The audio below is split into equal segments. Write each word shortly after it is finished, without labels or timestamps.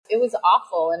it was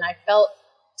awful. And I felt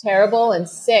terrible and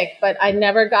sick, but I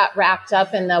never got wrapped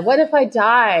up in the, what if I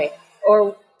die?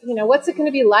 Or, what's it going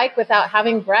to be like without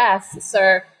having breasts?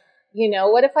 Or,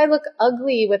 what if I look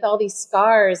ugly with all these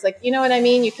scars? Like, you know what I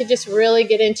mean? You could just really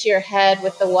get into your head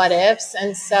with the what ifs.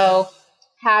 And so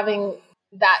having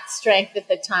that strength at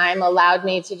the time allowed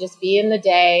me to just be in the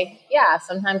day. Yeah,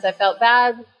 sometimes I felt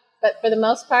bad, but for the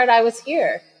most part, I was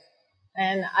here.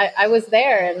 And I was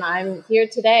there, and I'm here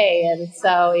today. And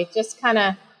so it just kind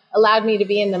of allowed me to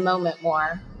be in the moment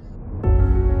more.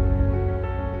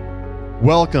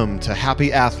 Welcome to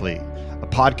Happy Athlete, a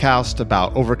podcast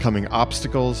about overcoming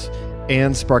obstacles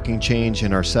and sparking change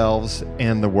in ourselves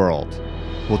and the world.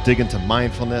 We'll dig into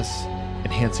mindfulness,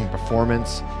 enhancing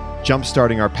performance,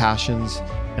 jump-starting our passions,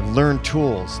 and learn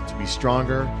tools to be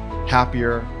stronger,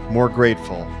 happier, more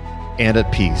grateful, and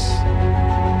at peace.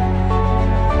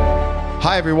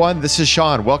 Hi, everyone. This is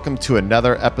Sean. Welcome to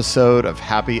another episode of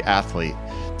Happy Athlete.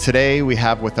 Today, we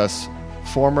have with us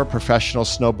former professional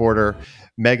snowboarder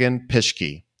Megan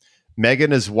Pischke.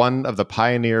 Megan is one of the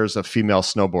pioneers of female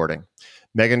snowboarding.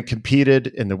 Megan competed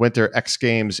in the Winter X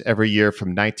Games every year from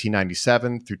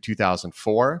 1997 through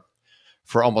 2004.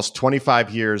 For almost 25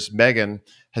 years, Megan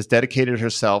has dedicated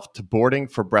herself to boarding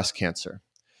for breast cancer.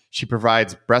 She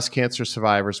provides breast cancer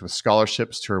survivors with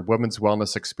scholarships to her women's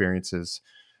wellness experiences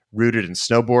rooted in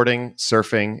snowboarding,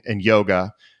 surfing, and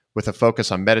yoga, with a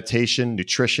focus on meditation,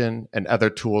 nutrition, and other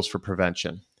tools for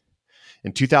prevention.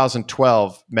 In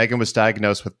 2012, Megan was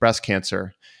diagnosed with breast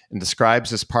cancer and describes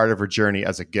this part of her journey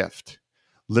as a gift.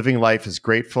 Living life as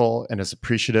grateful and as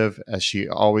appreciative as she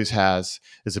always has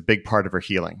is a big part of her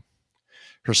healing.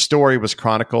 Her story was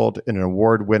chronicled in an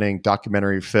award-winning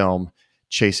documentary film,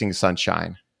 Chasing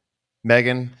Sunshine.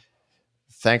 Megan,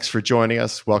 thanks for joining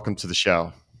us. Welcome to the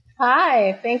show.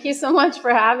 Hi, thank you so much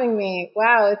for having me.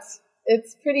 Wow,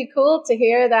 it's pretty cool to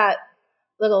hear that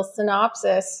little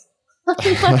synopsis.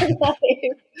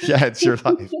 Yeah, it's your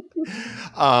life.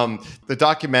 The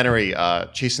documentary,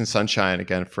 Chasing Sunshine,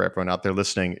 again, for everyone out there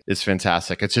listening, is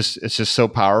fantastic. It's just so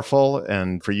powerful,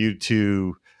 and for you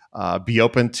to be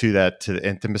open to that, to the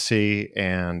intimacy,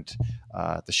 and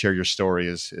to share your story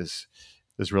is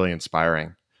really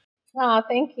inspiring. Oh,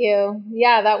 thank you.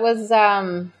 Yeah, that was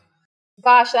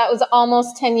that was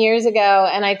almost 10 years ago.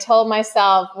 And I told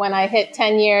myself when I hit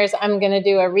 10 years, I'm going to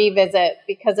do a revisit,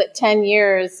 because at 10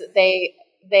 years, they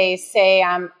say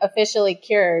I'm officially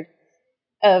cured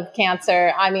of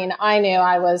cancer. I mean, I knew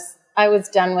I was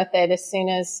done with it as soon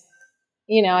as,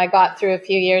 I got through a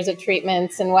few years of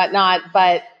treatments and whatnot.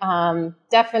 But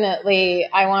definitely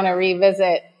I want to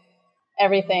revisit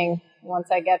everything once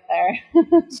I get there.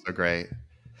 So great.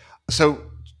 So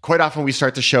quite often we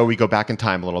start the show, we go back in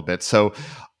time a little bit. So,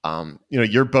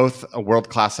 you're both a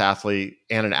world-class athlete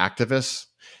and an activist.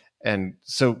 And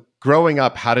so growing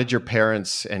up, how did your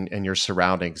parents and your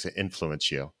surroundings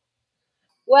influence you?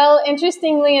 Well,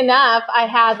 interestingly enough, I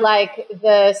had like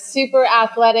the super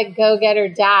athletic go-getter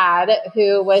dad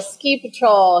who was ski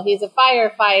patrol. He's a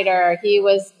firefighter. He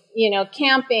was,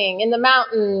 camping in the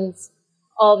mountains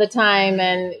all the time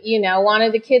and,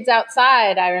 wanted the kids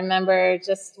outside. I remember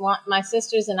my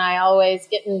sisters and I always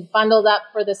getting bundled up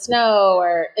for the snow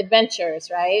or adventures,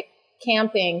 right?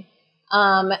 Camping.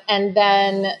 And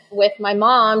then with my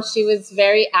mom, she was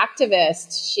very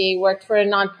activist. She worked for a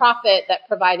nonprofit that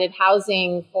provided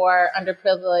housing for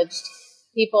underprivileged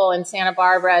people in Santa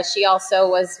Barbara. She also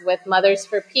was with Mothers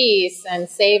for Peace and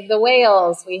Save the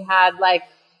Whales. We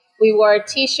wore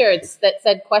T-shirts that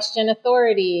said "Question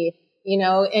Authority,"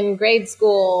 in grade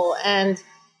school. And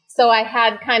so I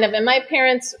had and my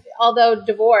parents, although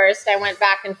divorced, I went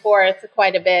back and forth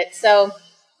quite a bit. So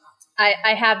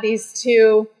I have these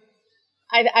two.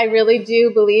 I really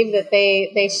do believe that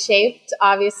they shaped,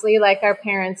 obviously, like our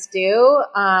parents do.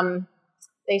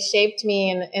 They shaped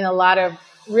me in a lot of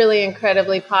really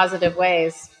incredibly positive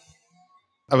ways.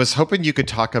 I was hoping you could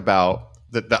talk about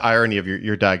the irony of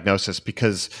your diagnosis,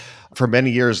 because for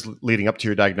many years leading up to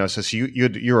your diagnosis,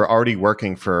 you were already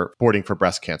working for boarding for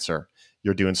breast cancer.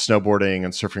 You're doing snowboarding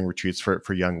and surfing retreats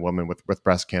for young women with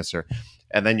breast cancer.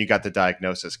 And then you got the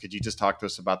diagnosis. Could you just talk to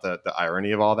us about the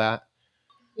irony of all that?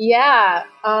 Yeah.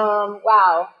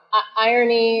 Wow.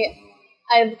 Irony.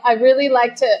 I really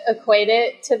like to equate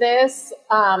it to this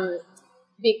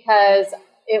because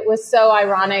it was so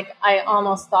ironic. I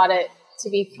almost thought it to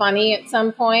be funny at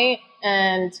some point,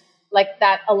 and like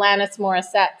that Alanis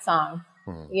Morissette song,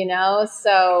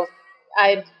 So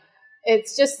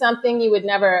it's just something you would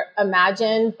never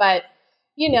imagine. But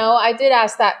I did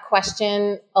ask that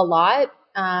question a lot.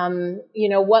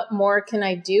 What more can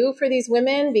I do for these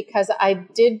women? Because I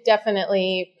did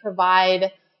definitely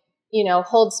provide,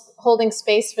 holding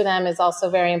space for them is also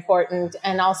very important,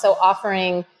 and also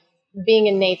offering being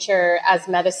in nature as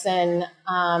medicine.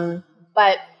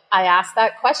 But I asked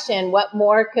that question, what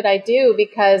more could I do?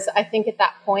 Because I think at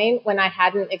that point when I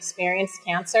hadn't experienced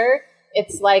cancer,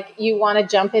 it's like you want to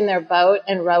jump in their boat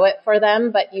and row it for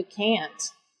them, but you can't.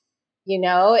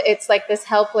 It's like this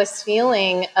helpless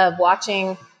feeling of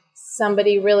watching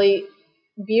somebody really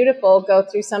beautiful go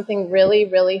through something really,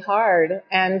 really hard.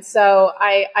 And so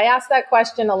I asked that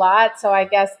question a lot. So I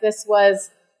guess this was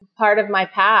part of my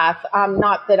path.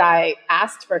 Not that I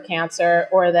asked for cancer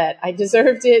or that I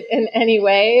deserved it in any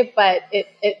way, but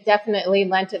it definitely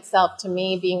lent itself to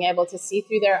me being able to see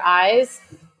through their eyes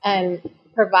and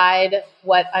provide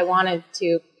what I wanted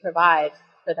to provide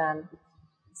for them.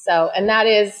 So, and that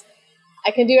is, I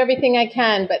can do everything I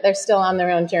can, but they're still on their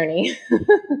own journey.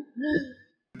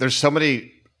 There's so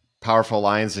many powerful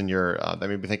lines in your, that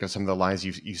made me think of some of the lines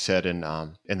you said in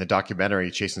the documentary,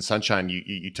 Chasing Sunshine.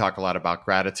 You talk a lot about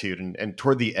gratitude. And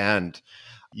toward the end,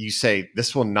 you say,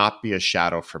 this will not be a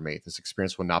shadow for me. This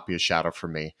experience will not be a shadow for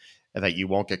me, and that you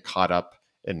won't get caught up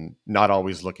in not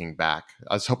always looking back.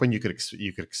 I was hoping you could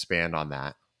expand on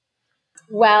that.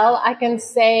 Well, I can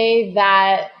say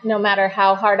that no matter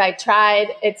how hard I tried,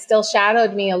 it still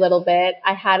shadowed me a little bit.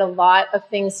 I had a lot of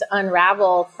things to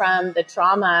unravel from the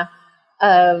trauma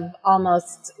of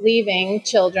almost leaving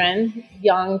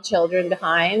young children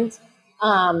behind,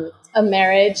 a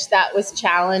marriage that was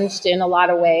challenged in a lot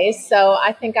of ways. So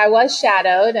I think I was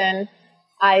shadowed, and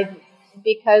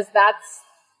because that's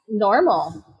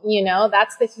normal,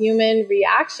 that's the human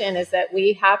reaction, is that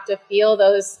we have to feel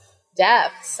those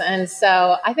depths. And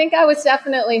so I think I was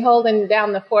definitely holding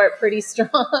down the fort pretty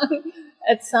strong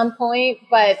at some point.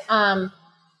 But, I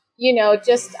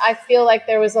feel like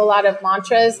there was a lot of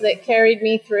mantras that carried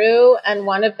me through. And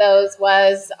one of those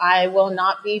was, I will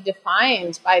not be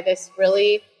defined by this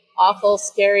really awful,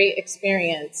 scary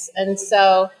experience. And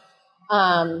so,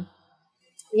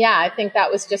 I think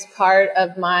that was just part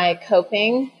of my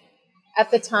coping at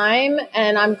the time.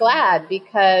 And I'm glad,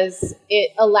 because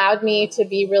it allowed me to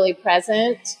be really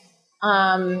present.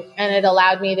 And it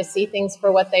allowed me to see things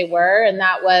for what they were. And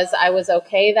that was, I was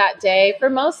okay that day for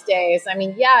most days. I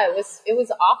mean, it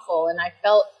was awful, and I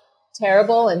felt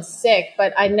terrible and sick,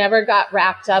 but I never got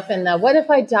wrapped up in the, what if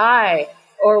I die?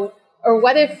 Or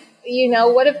what if,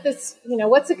 what if this,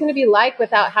 what's it going to be like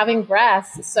without having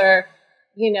breasts? Or,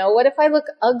 what if I look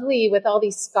ugly with all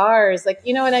these scars? Like,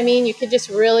 you know what I mean? You could just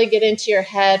really get into your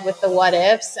head with the what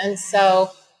ifs. And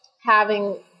so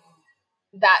having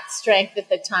that strength at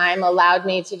the time allowed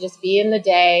me to just be in the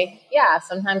day. Yeah,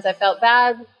 sometimes I felt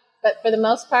bad, but for the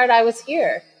most part, I was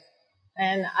here.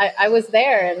 And I was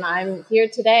there, and I'm here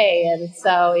today. And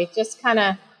so it just kind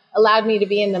of allowed me to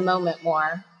be in the moment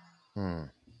more.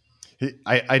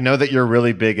 I know that you're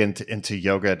really big into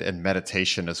yoga and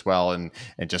meditation as well, and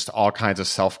just all kinds of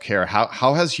self-care.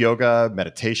 How has yoga,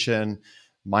 meditation,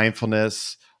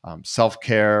 mindfulness,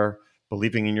 self-care,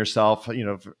 believing in yourself,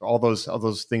 all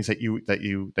those things that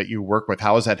you work with,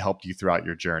 how has that helped you throughout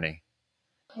your journey?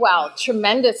 Well,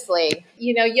 tremendously.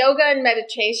 Yoga and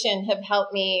meditation have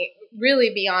helped me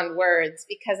really beyond words,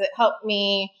 because it helped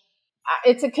me.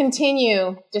 It's a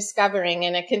continue discovering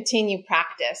and a continue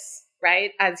practice,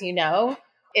 right? As you know,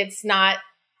 it's not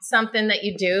something that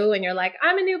you do and you're like,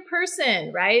 I'm a new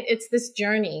person, right? It's this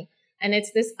journey, and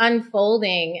it's this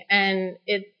unfolding, and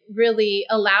it really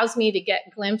allows me to get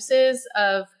glimpses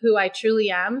of who I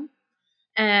truly am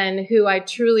and who I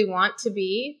truly want to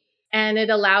be. And it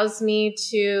allows me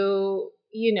to,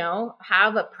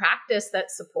 have a practice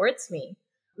that supports me.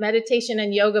 Meditation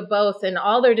and yoga both, in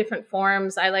all their different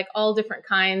forms. I like all different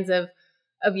kinds of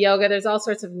yoga. There's all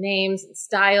sorts of names and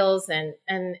styles, and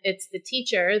it's the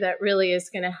teacher that really is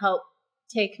going to help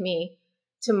take me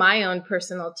to my own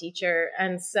personal teacher.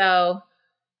 And so,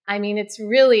 I mean, it's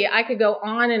really, I could go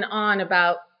on and on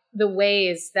about the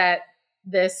ways that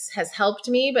this has helped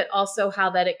me, but also how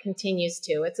that it continues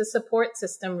to. It's a support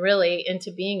system really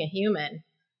into being a human,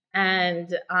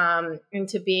 and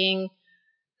into being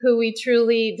who we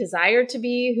truly desire to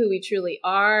be, who we truly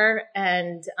are.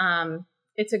 And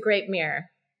it's a great mirror,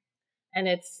 and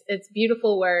it's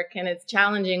beautiful work, and it's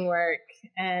challenging work.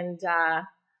 And I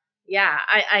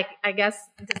guess,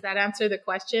 does that answer the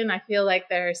question? I feel like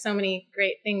there are so many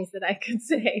great things that I could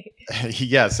say.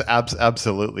 Yes,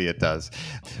 absolutely, it does.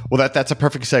 Well, that's a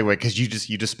perfect segue, because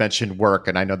you just mentioned work,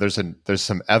 and I know there's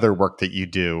some other work that you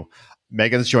do.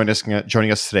 Megan's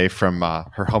joining us today from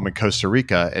her home in Costa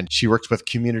Rica, and she works with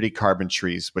Community Carbon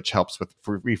Trees, which helps with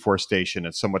reforestation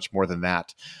and so much more than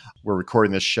that. We're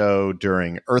recording this show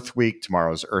during Earth Week.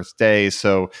 Tomorrow's Earth Day,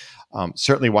 so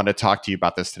certainly wanted to talk to you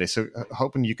about this today. So,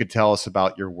 hoping you could tell us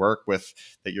about your work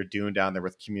that you're doing down there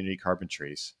with Community Carbon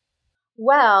Trees.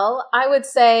 Well, I would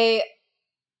say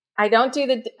I don't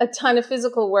do a ton of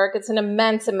physical work. It's an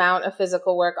immense amount of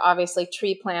physical work, obviously,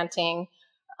 tree planting.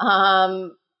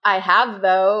 I have,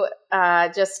 though,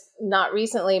 just not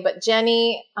recently, but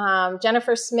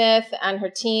Jennifer Smith and her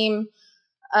team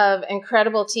of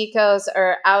incredible Ticos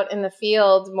are out in the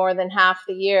field more than half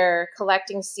the year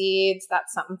collecting seeds.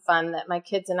 That's something fun that my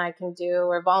kids and I can do.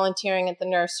 We're volunteering at the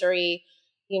nursery,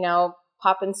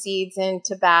 popping seeds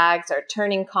into bags or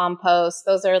turning compost.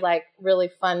 Those are like really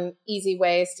fun, easy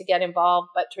ways to get involved.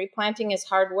 But tree planting is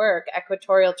hard work,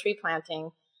 equatorial tree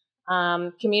planting.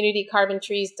 Community Carbon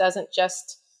Trees doesn't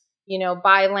just,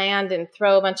 buy land and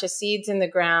throw a bunch of seeds in the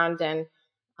ground. And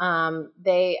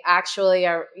they actually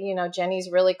are, Jenny's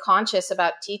really conscious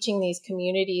about teaching these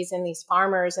communities and these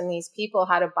farmers and these people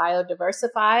how to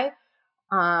biodiversify,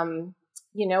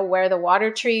 where the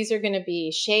water trees are going to be,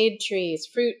 shade trees,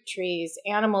 fruit trees,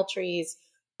 animal trees.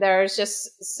 There's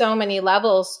just so many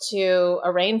levels to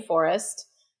a rainforest.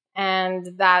 And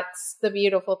that's the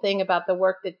beautiful thing about the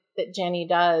work that Jenny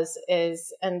does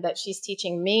and that she's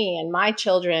teaching me and my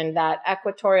children, that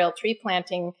equatorial tree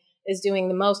planting is doing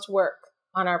the most work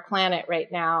on our planet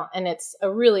right now. And it's a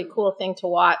really cool thing to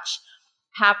watch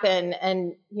happen.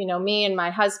 And, me and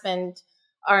my husband,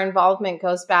 our involvement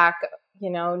goes back,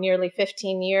 nearly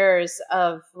 15 years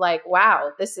of like,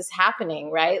 wow, this is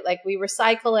happening, right? Like we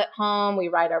recycle at home, we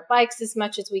ride our bikes as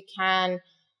much as we can.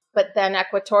 But then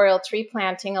equatorial tree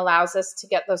planting allows us to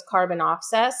get those carbon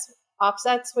offsets,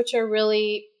 which are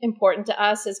really important to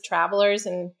us as travelers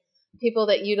and people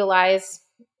that utilize,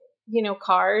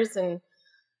 cars and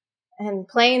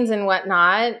planes and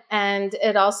whatnot. And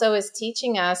it also is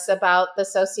teaching us about the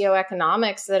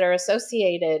socioeconomics that are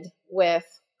associated with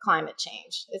climate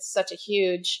change. It's such a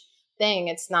huge thing.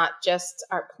 It's not just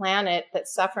our planet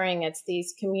that's suffering, it's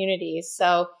these communities.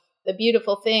 So the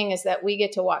beautiful thing is that we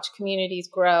get to watch communities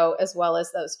grow as well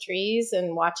as those trees,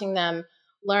 and watching them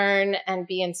learn and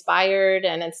be inspired.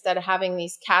 And instead of having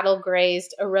these cattle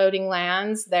grazed, eroding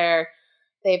lands,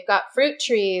 they've got fruit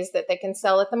trees that they can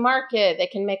sell at the market. They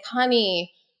can make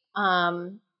honey.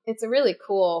 It's a really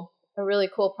cool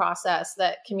process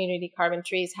that Community Carbon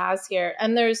Trees has here.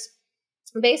 And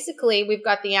we've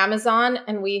got the Amazon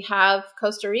and we have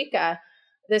Costa Rica,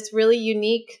 this really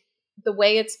unique, the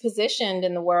way it's positioned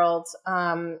in the world,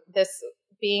 this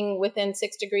being within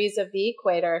 6 degrees of the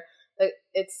equator,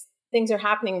 things are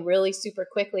happening really super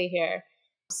quickly here.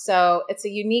 So it's a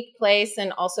unique place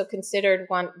and also considered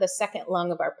the second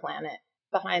lung of our planet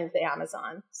behind the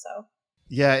Amazon. So.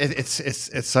 Yeah,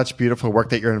 it's such beautiful work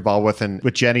that you're involved with, and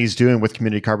what Jenny's doing with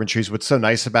Community Carbon Trees. What's so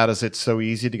nice about it is it's so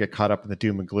easy to get caught up in the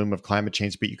doom and gloom of climate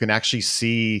change, but you can actually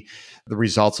see the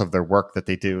results of their work that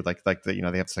they do. Like they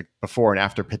have like before and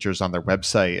after pictures on their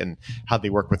website and how they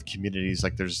work with communities.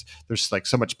 Like there's like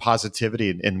so much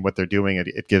positivity in what they're doing.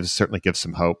 It certainly gives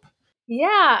some hope.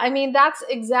 Yeah, I mean, that's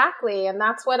exactly. And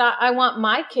that's what I want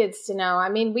my kids to know. I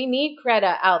mean, we need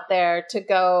Greta out there to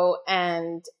go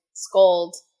and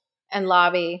scold and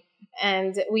lobby,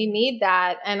 and we need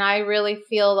that. And I really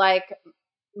feel like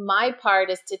my part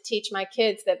is to teach my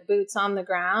kids that boots on the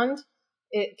ground,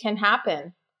 it can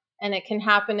happen, and it can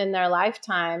happen in their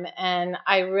lifetime. And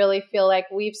I really feel like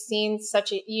we've seen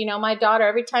my daughter,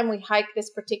 every time we hike this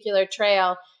particular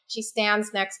trail, she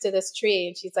stands next to this tree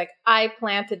and she's like, I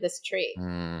planted this tree,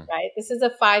 right? This is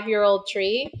a 5-year-old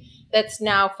tree that's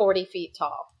now 40 feet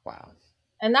tall. Wow.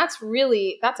 And that's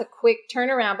a quick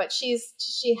turnaround, but she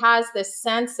has this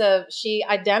sense of, she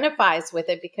identifies with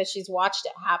it because she's watched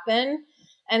it happen.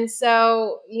 And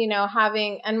so,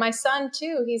 and my son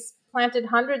too, he's planted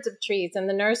hundreds of trees in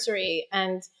the nursery,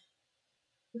 and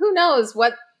who knows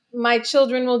what my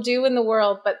children will do in the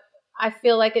world, but I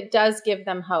feel like it does give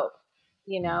them hope,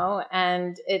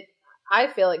 and I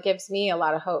feel it gives me a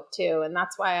lot of hope too. And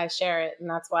that's why I share it. And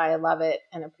that's why I love it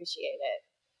and appreciate it.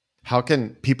 How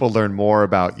can people learn more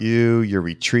about you, your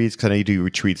retreats? Because I know you do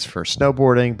retreats for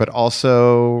snowboarding, but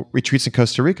also retreats in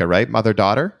Costa Rica, right?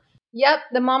 Mother-daughter? Yep,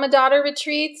 the mama-daughter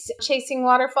retreats,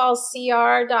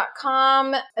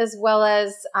 chasingwaterfallscr.com, as well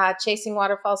as Chasing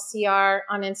Waterfalls CR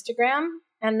on Instagram.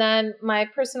 And then my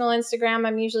personal Instagram,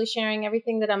 I'm usually sharing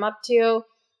everything that I'm up to.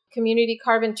 Community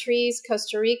Carbon Trees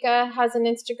Costa Rica has an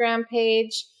Instagram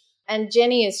page. And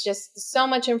Jenny is just, so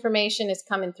much information is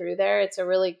coming through there. It's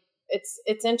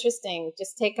interesting.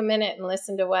 Just take a minute and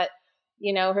listen to what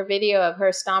her video of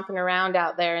her stomping around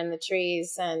out there in the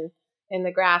trees and in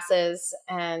the grasses.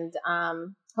 And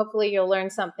hopefully you'll learn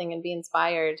something and be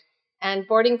inspired. And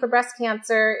Boarding for Breast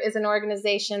Cancer is an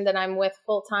organization that I'm with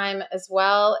full-time as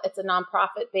well. It's a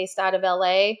nonprofit based out of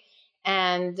LA.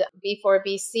 And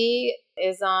B4BC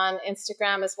is on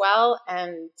Instagram as well.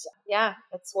 And yeah,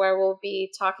 it's where we'll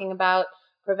be talking about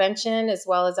prevention as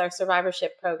well as our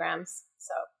survivorship programs.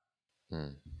 So.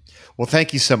 Well,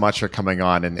 thank you so much for coming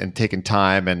on and taking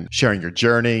time and sharing your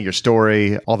journey, your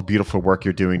story, all the beautiful work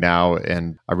you're doing now.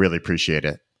 And I really appreciate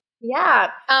it. Yeah.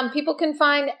 People can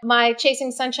find my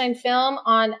Chasing Sunshine film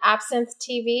on Absinthe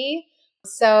TV.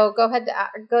 So go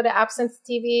to Absinthe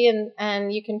TV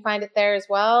and you can find it there as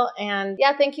well. And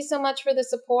yeah, thank you so much for the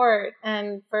support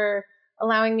and for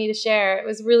allowing me to share. It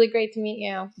was really great to meet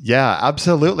you. Yeah,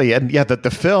 absolutely. And yeah,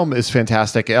 the film is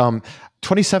fantastic.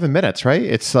 27 minutes, right?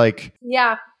 It's like...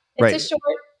 Yeah, it's a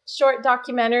short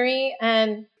documentary.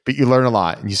 But you learn a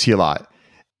lot and you see a lot.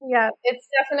 Yeah, it's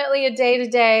definitely a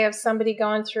day-to-day of somebody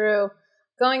going through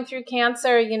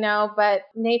cancer, but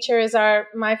nature is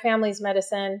my family's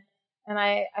medicine. And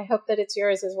I hope that it's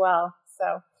yours as well.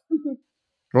 So...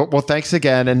 Well, thanks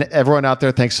again. And everyone out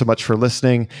there, thanks so much for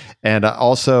listening. And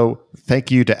also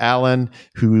thank you to Alan,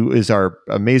 who is our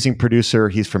amazing producer.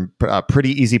 He's from Pretty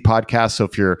Easy Podcast. So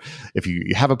if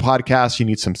you have a podcast, you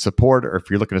need some support, or if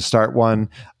you're looking to start one,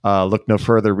 look no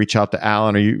further, reach out to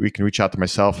Alan, or you can reach out to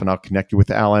myself and I'll connect you with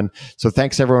Alan. So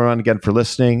thanks everyone again for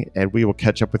listening, and we will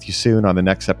catch up with you soon on the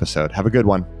next episode. Have a good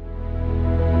one.